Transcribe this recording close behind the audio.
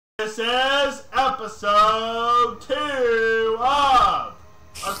This is episode 2 of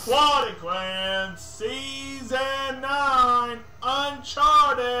Aquaticland Season 9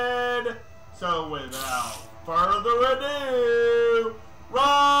 Uncharted. So without further ado,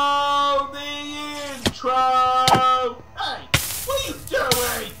 roll the intro. Hey, what are you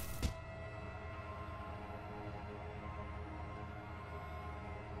doing?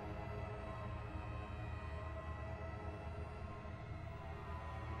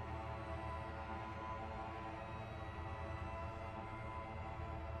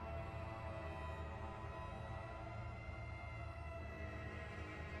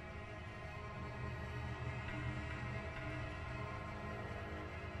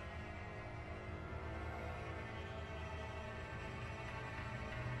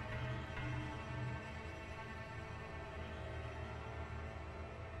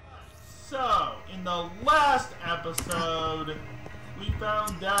 So, in the last episode, we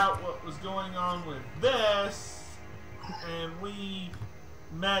found out what was going on with this, and we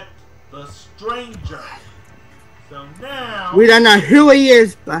met the stranger. So now, we don't know who he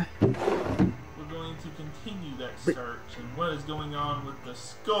is, but we're going to continue that search and what is going on with the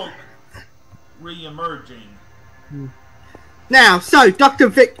skulk re-emerging. Now, so Dr.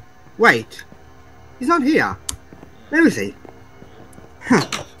 Vic, wait, he's not here. Where is he? Huh.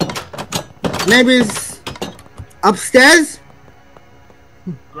 Maybe he's upstairs?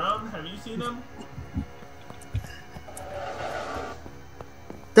 Grum, have you seen him?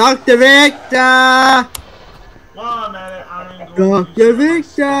 Dr. Victor! While I'm at it, I'm going Dr. to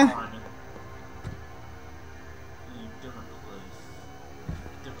Victor!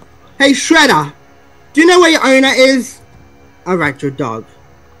 Hey Shredder! Do you know where your owner is? Alright, your dog.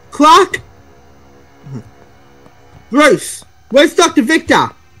 Clark? Bruce! Where's Dr.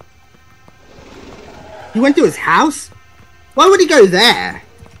 Victor? He went to his house? Why would he go there?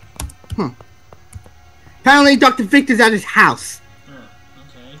 Apparently Dr. Victor's at his house.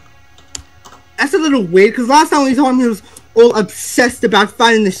 Okay. That's a little weird, because last time we saw him he was all obsessed about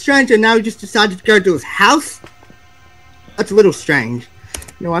finding the stranger, and now he just decided to go to his house? That's a little strange.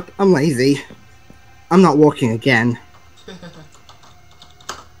 You know what? I'm lazy. I'm not walking again.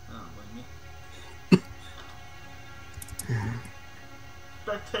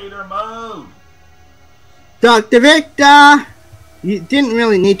 Spectator mode! Dr. Victor! You didn't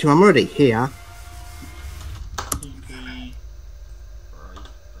really need to, I'm already here. TP.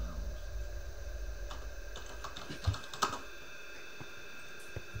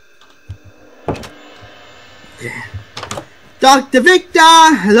 Dr. Victor!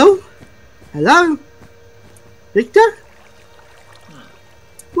 Hello? Hello? Victor?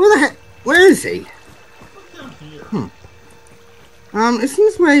 Where the heck? Where is he? Look down here. Isn't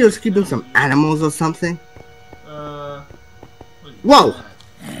this where he was keeping some animals or something? What Whoa!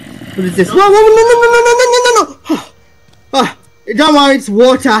 What is this? Whoa, whoa, no! Oh, don't worry, it's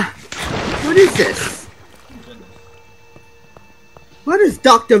water. What is this? What has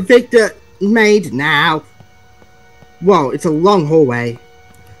Dr. Victor made now? Whoa, it's a long hallway.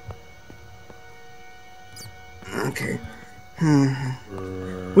 Okay.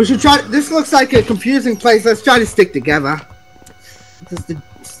 We should try. This looks like a confusing place. Let's try to stick together.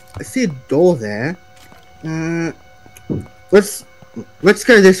 I see a door there. Let's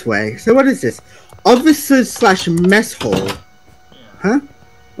go this way. So what is this? Officers / mess hall. Huh?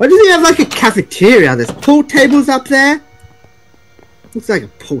 Why does he have like a cafeteria? There's pool tables up there. Looks like a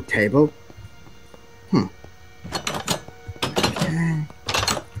pool table. Okay.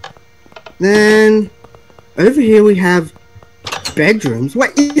 Then over here we have bedrooms.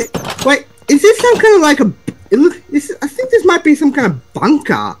 Wait, is this some kind of like a? I think this might be some kind of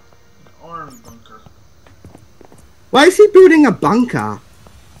bunker. Army bunker. Why is he building a bunker?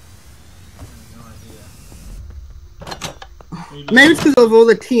 No idea. Maybe it's because of all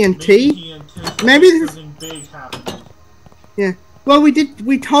the TNT. Maybe this is something big happening. Yeah. Well,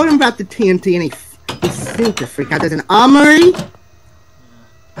 we told him about the TNT, and he seemed to freak out. There's an armory.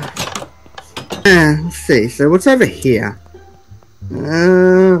 Let's see. So what's over here?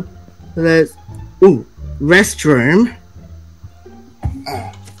 There's restroom.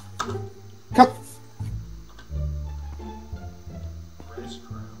 Come.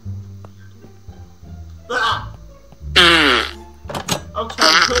 Restroom. Ah!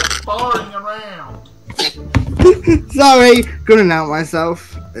 Okay, quit sparring around. Sorry, couldn't out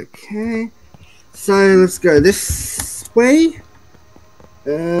myself. Okay. So let's go this way.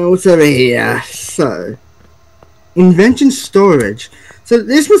 What's over here? So, invention storage. So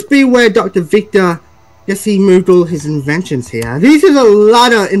this must be where Dr. Victor, yes, he moved all his inventions here. These are a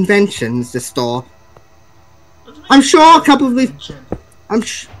lot of inventions to store. I'm sure a couple of these.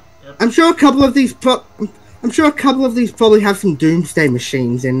 I'm sure a couple of these probably have some doomsday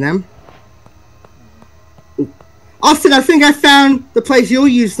machines in them. Austin, I think I found the place you'll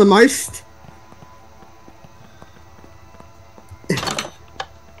use the most.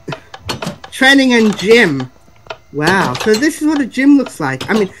 Training and gym. Wow, so this is what a gym looks like.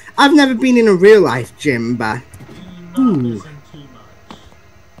 I mean, I've never been in a real life gym, but... You're not missing too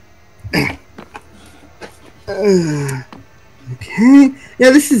much. Okay. Yeah,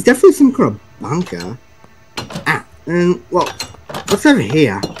 this is definitely some kind of bunker. Ah, and, well, what's over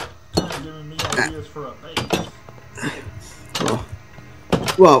here? Giving me ideas for a base.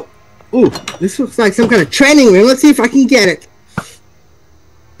 Well, ooh, this looks like some kind of training room. Let's see if I can get it.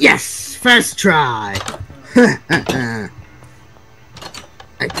 Yes, first try.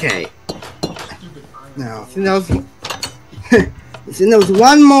 Okay. Now, so there was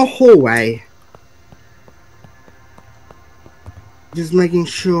one more hallway. Just making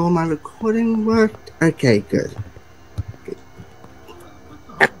sure my recording worked. Okay, good.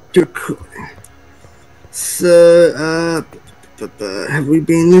 So, have we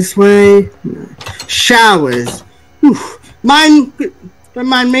been this way? No. Showers. Oof. Don't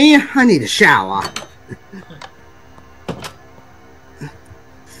mind me, I need a shower.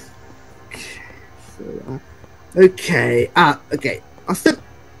 Okay, okay. I'll step.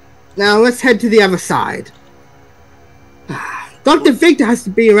 Now let's head to the other side. Dr. Victor has to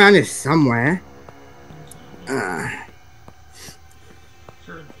be around here somewhere.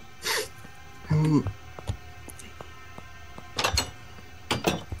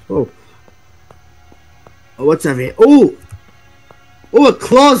 Oh, what's over here? Oh, a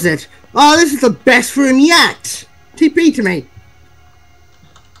closet. Oh, this is the best room yet. TP to me.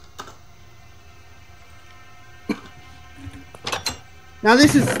 Now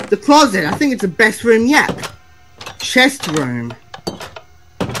this is the closet. I think it's the best room yet. Chest room.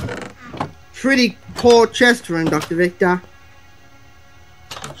 Pretty poor chest room, Dr. Victor.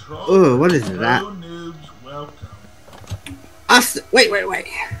 Oh, what is that? Noobs welcome. Wait.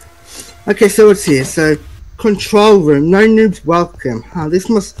 Okay, so what's here? So, control room. No noobs welcome. This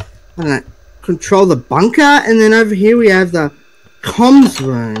must, I don't know, control the bunker. And then over here we have the comms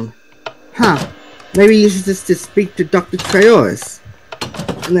room. Maybe he uses this to speak to Dr. Treoris.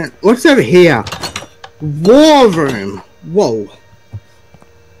 And then, what's over here? War room. Whoa.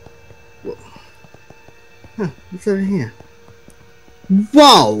 What's over here?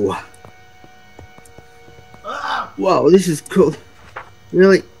 Whoa. Whoa, this is cool.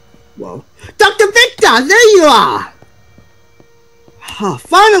 Really? Whoa. Dr. Victor, there you are!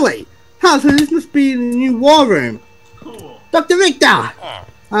 Finally! So this must be the new war room. Cool. Dr. Victor!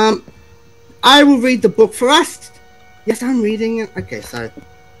 I will read the book for us. Yes, I'm reading it. Okay, so...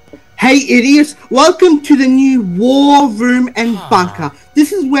 Hey, idiots! Welcome to the new war room and bunker.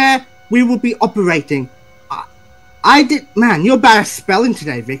 This is where we will be operating. Man, you're bad at spelling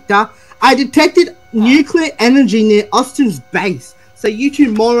today, Victor. I detected nuclear energy near Austin's base, so you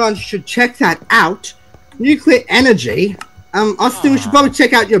two morons should check that out. Nuclear energy? Austin, we should probably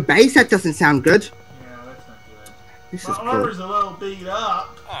check out your base. That doesn't sound good. Yeah, that's not good. This My is armor's cool. a little beat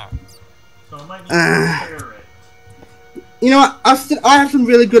up, so I might need to repair it. You know what, Austin, I have some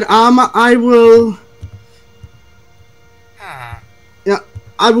really good armor. I will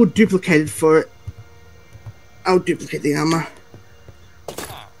duplicate it for it. I'll duplicate the armor.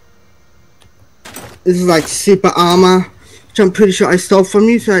 This is like super armor, which I'm pretty sure I stole from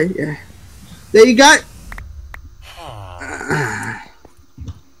you, so yeah. There you go.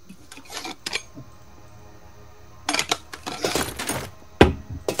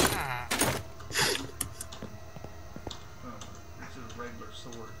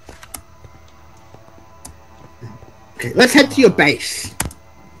 Okay, let's head to your base.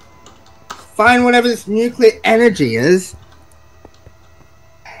 Find whatever this nuclear energy is.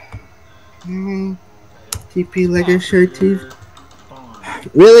 TP Lego show TV.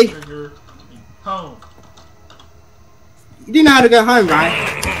 Really? Home. You do know how to go home, right?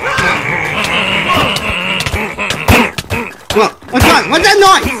 Whoa, what's wrong? What's that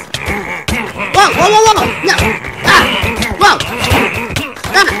noise? Whoa! No!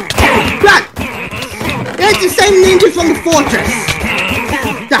 Run! It's the same ninja from the fortress!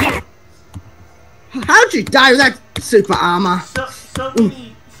 Die. How'd you die with that super armor? So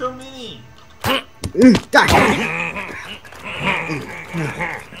many. Die.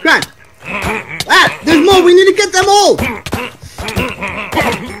 Crap. There's more. We need to get them all.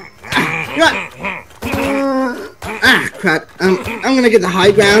 Crap. I'm gonna get the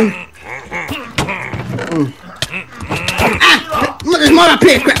high ground. There's more up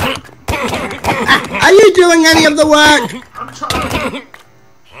here. Crap. Are you doing any of the work? I'm trying.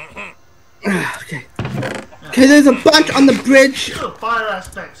 Okay. Okay, there's a bunch on the bridge. There's a fire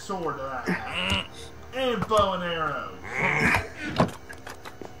aspect sword that I have. And bow and arrows.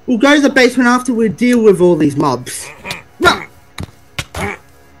 We'll go to the basement after we deal with all these mobs. No!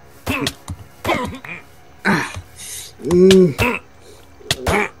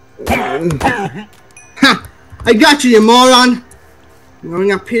 Ha! I got you, you moron!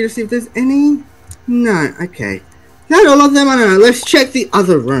 Going up here to see if there's any? No, okay. Not all of them, I don't know. Let's check the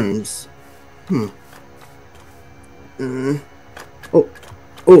other rooms.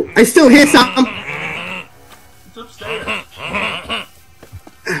 Oh, I still hear something. It's upstairs.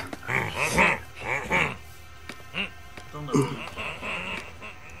 Don't know.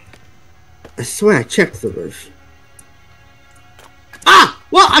 I swear I checked the roof. Ah!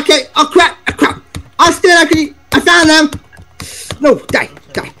 Well, okay. Oh, crap. Oh, crap. I found them. No, die.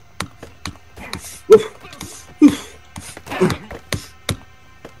 Die.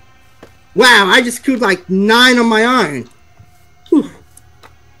 Wow, I just killed like 9 on my own.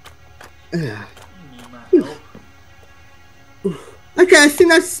 Okay, I think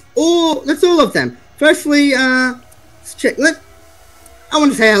that's all. That's all of them. Firstly, let's check. I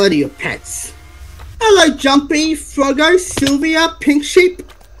want to say hello to your pets. Hello, Jumpy, Froggo, Sylvia, Pink Sheep.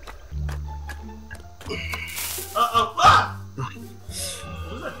 Ah!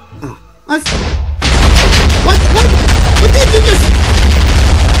 What did you just?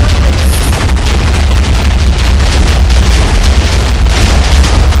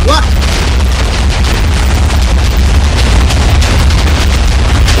 What?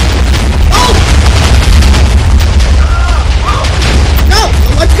 Oh! No!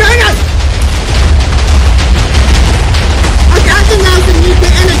 What's going on? Okay, I think that was the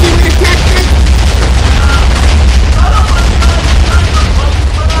nuclear energy with attack it.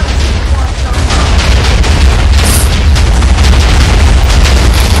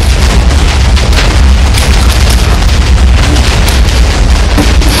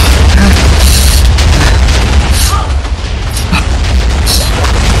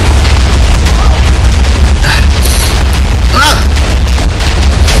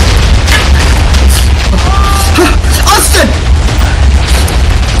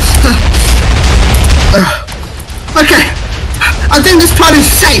 Okay, I think this part is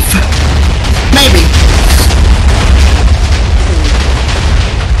safe. Maybe.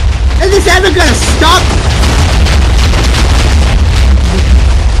 Is this ever gonna stop?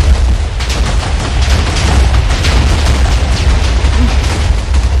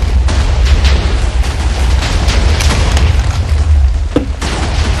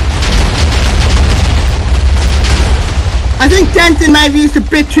 I think Denton may have used a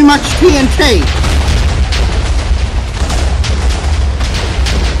bit too much TNT.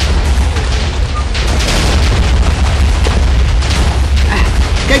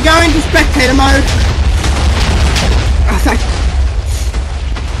 Okay, go into spectator mode. Oh, sorry.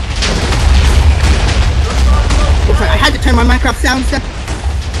 Oh, sorry. I had to turn my Minecraft sound stuff.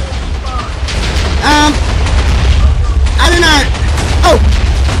 I don't know.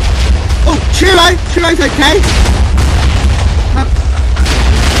 Oh, Churro's okay.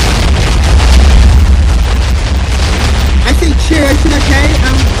 I think Churro's okay.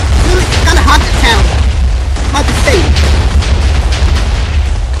 It's kind of hard to tell. Hard to see.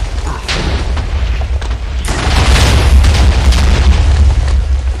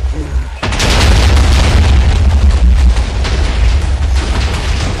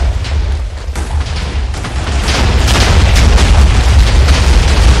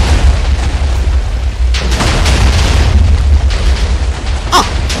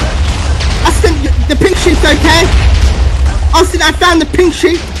 The pink sheep's okay. Austin, I found the pink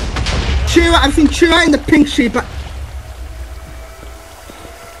sheep. I've seen Churro and the pink sheep.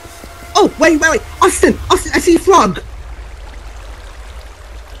 Oh, wait. Austin, I see a frog.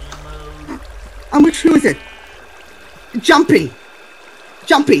 And which who is it? Jumpy,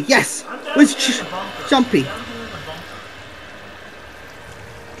 yes. Where's Jumpy?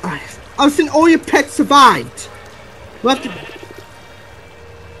 Alright. Austin, all your pets survived. We'll have to...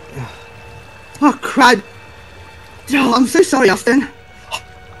 Oh, crud. Oh, I'm so sorry, Austin.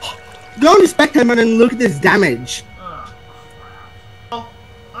 Go on the spectator mode and look at this damage. Oh, well,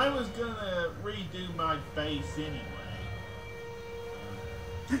 I was gonna redo my face anyway.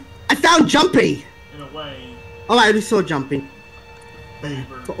 I found Jumpy! In a way. Oh, I already saw Jumpy.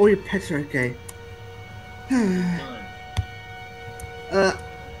 But all your pets are okay. I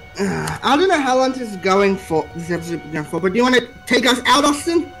don't know how long this is going for. This episode is going for, but do you want to take us out,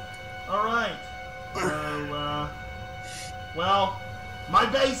 Austin? Alright. So, well, my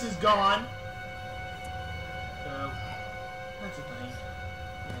base is gone. So, that's a thing.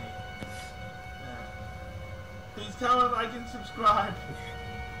 comment, like, and subscribe.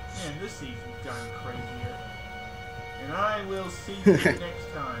 Man, this season's gotten crazier. And I will see you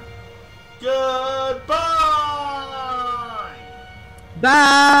next time. Goodbye!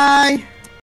 Bye!